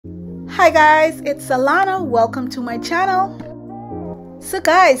Hi guys, it's Alana. Welcome to my channel. So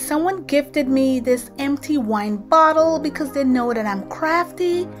guys, someone gifted me this empty wine bottle because they know that I'm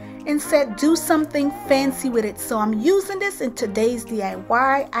crafty and said do something fancy with it. So I'm using this in today's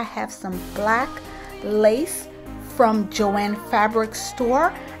DIY. I have some black lace from Joann Fabric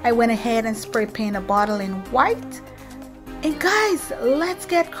Store. I went ahead and spray painted a bottle in white. And guys, let's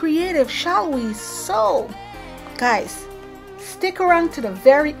get creative, shall we? So guys, stick around to the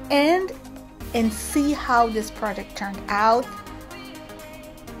very end and see how this project turned out.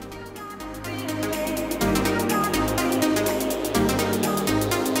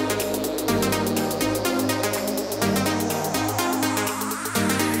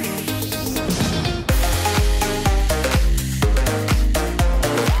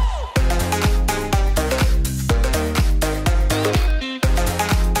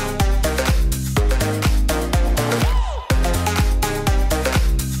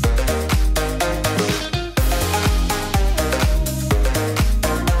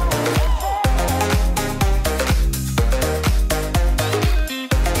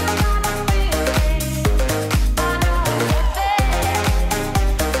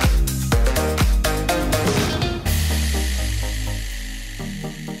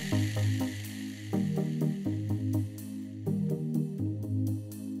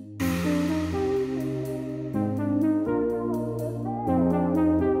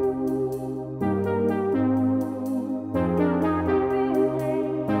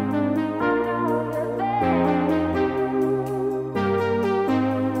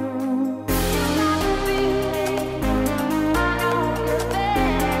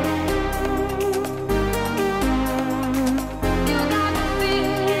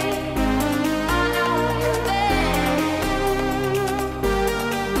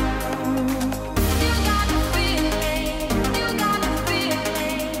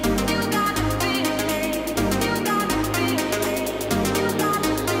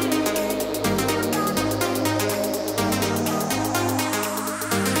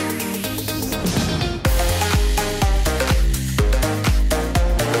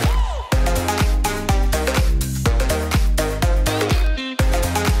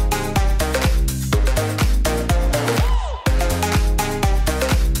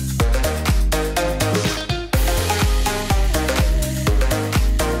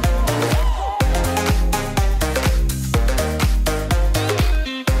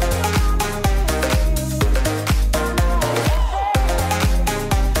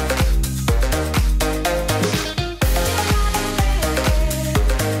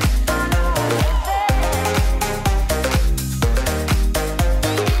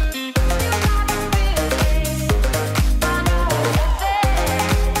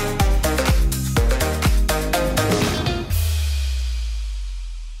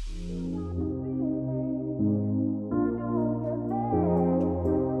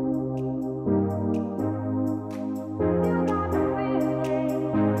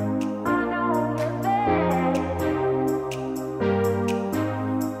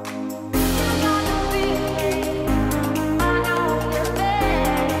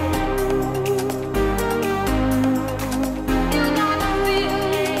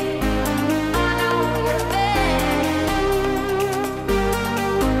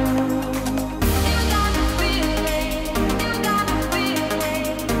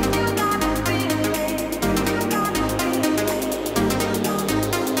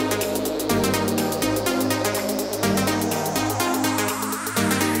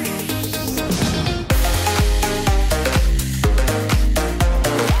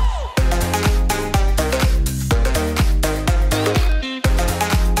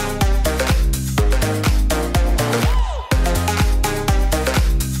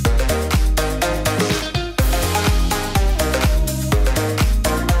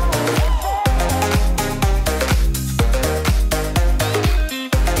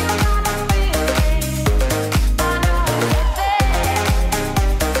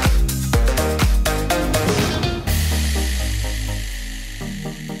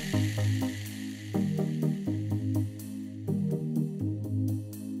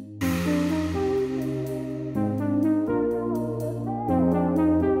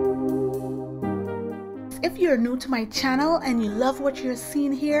 If you're new to my channel and you love what you're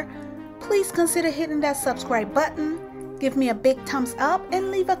seeing here, please consider hitting that subscribe button, give me a big thumbs up, and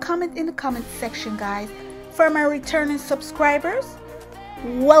leave a comment in the comment section, guys. For my returning subscribers,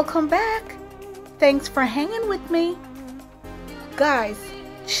 welcome back. Thanks for hanging with me. Guys,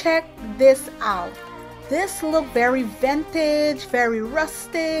 check this out. This look very vintage, very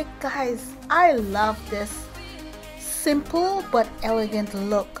rustic. Guys, I love this simple but elegant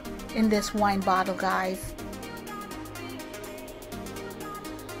look. in this wine bottle, guys.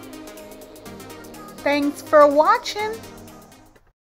 Thanks for watching.